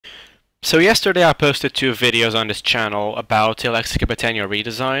So yesterday I posted 2 videos on this channel about the Lexica Botania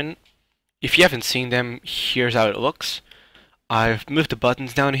redesign. If you haven't seen them, here's how it looks. I've moved the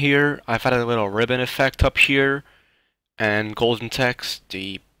buttons down here, I've added a little ribbon effect up here, and golden text.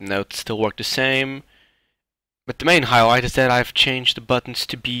 The notes still work the same. But the main highlight is that I've changed the buttons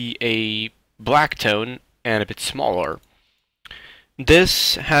to be a black tone and a bit smaller.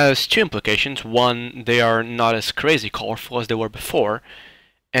 This has 2 implications. One, they are not as crazy colorful as they were before.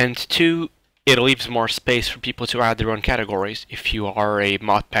 And 2, it leaves more space for people to add their own categories. If you are a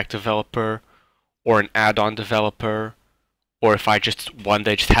modpack developer, or an add-on developer, or if I just one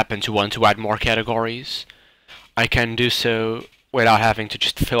day just happen to want to add more categories, I can do so without having to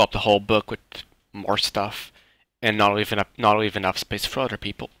just fill up the whole book with more stuff and not leave enough space for other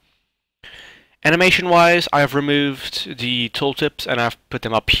people. Animation-wise, I've removed the tooltips and I've put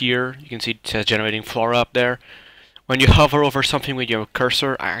them up here. You can see it says generating flora up there. When you hover over something with your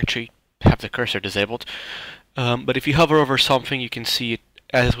cursor, I actually have the cursor disabled, but if you hover over something, you can see it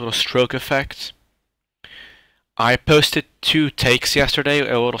as a little stroke effect. I posted 2 takes yesterday,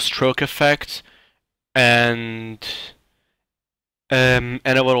 a little stroke effect and a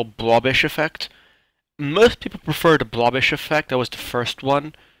little blobbish effect. Most people prefer the blobbish effect. That was the first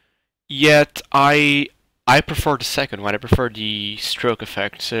one. Yet I prefer the second one. I prefer the stroke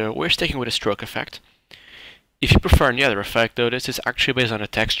effect. So we're sticking with the stroke effect. If you prefer any other effect, though, this is actually based on a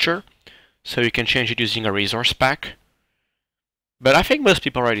texture, so you can change it using a resource pack. But I think most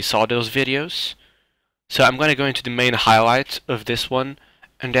people already saw those videos, so I'm going to go into the main highlight of this one,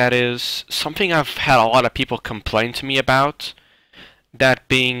 and that is something I've had a lot of people complain to me about, that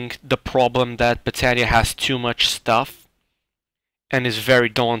being the problem that Botania has too much stuff and is very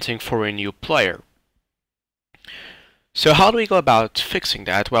daunting for a new player. So how do we go about fixing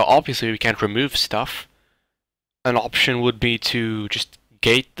that? Well, obviously we can't remove stuff. An option would be to just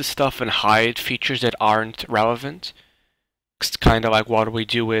gate the stuff and hide features that aren't relevant. It's kind of like what we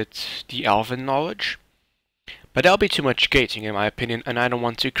do with the Elven knowledge. But that'll be too much gating in my opinion, and I don't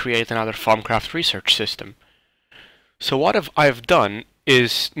want to create another Farmcraft research system. So what I've done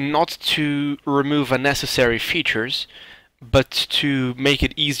is not to remove unnecessary features, but to make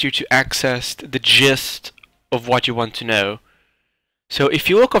it easier to access the gist of what you want to know. So if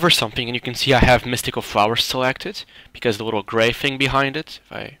you look over something, and you can see I have mystical flowers selected, because the little gray thing behind it,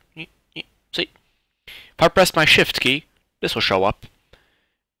 if I press my shift key, this will show up.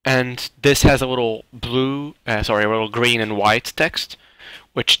 And this has a little a little green and white text,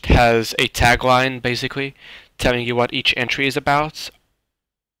 which has a tagline, basically, telling you what each entry is about.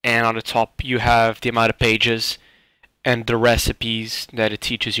 And on the top you have the amount of pages and the recipes that it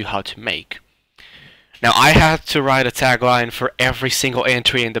teaches you how to make. Now, I had to write a tagline for every single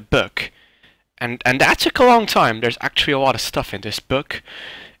entry in the book, and that took a long time. There's actually a lot of stuff in this book,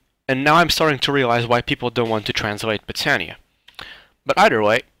 and now I'm starting to realize why people don't want to translate Botania. But either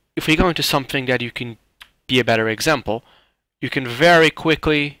way, if we go into something that you can be a better example, you can very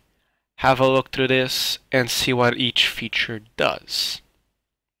quickly have a look through this and see what each feature does.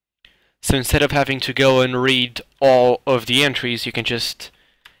 So instead of having to go and read all of the entries, you can just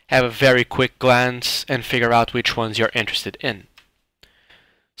have a very quick glance and figure out which ones you're interested in.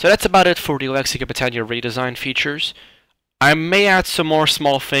 So that's about it for the Lexica Botania redesign features. I may add some more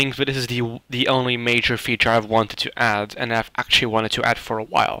small things, but this is the only major feature I've wanted to add, and I've actually wanted to add for a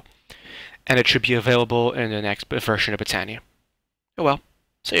while. And it should be available in the next version of Botania. Oh well,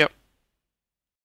 see ya.